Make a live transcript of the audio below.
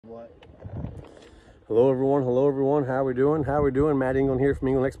What? Hello everyone, how are we doing? Matt England here from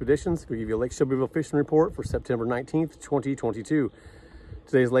England Expeditions. We give you a Lake Shelbyville fishing report for September 19th, 2022.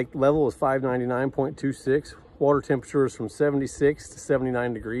 Today's lake level is 599.26. Water temperature is from 76 to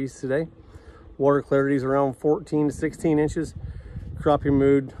 79 degrees today. Water clarity is around 14 to 16 inches. Crappie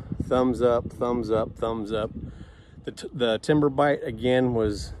mood, thumbs up, thumbs up, thumbs up. The timber bite again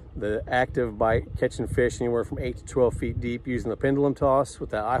was the active bite, catching fish anywhere from 8 to 12 feet deep using the pendulum toss with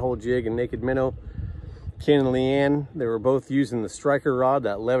that eye-hole jig and naked minnow. Ken and Leanne, they were both using the striker rod,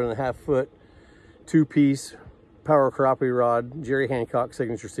 that 11.5 foot, 2-piece power crappie rod, Jerry Hancock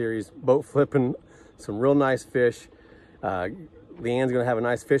Signature Series, boat flipping some real nice fish. Leanne's gonna have a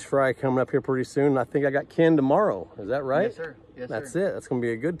nice fish fry coming up here pretty soon. I think I got Ken tomorrow, is that right? Yes, sir. Yes, That's sir. it, that's gonna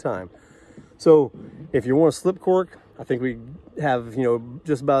be a good time. So if you want to slip cork, I think we have,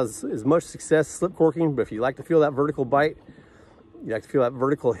 just about as much success slip corking, but if you like to feel that vertical bite, you like to feel that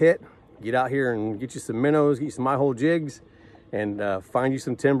vertical hit, get out here and get you some minnows, get you some eye-hole jigs, and find you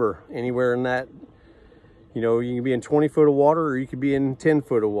some timber anywhere in that. You can be in 20 foot of water or you could be in 10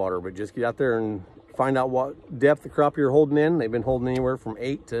 foot of water, but just get out there and find out what depth the crappie you're holding in. They've been holding anywhere from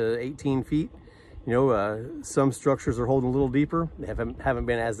 8 to 18 feet. Some structures are holding a little deeper. They haven't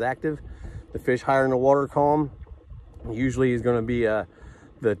been as active. The fish higher in the water column usually is going to be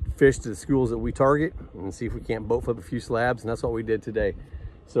the fish to the schools that we target, and see if we can't boat flip a few slabs, and that's what we did today.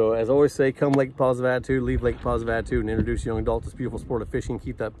 So as I always say, come Lake Positive Attitude, leave Lake Positive Attitude, and introduce young adults to this beautiful sport of fishing.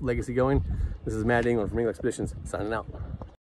 Keep that legacy going. This is Matt England from England Expeditions, signing out.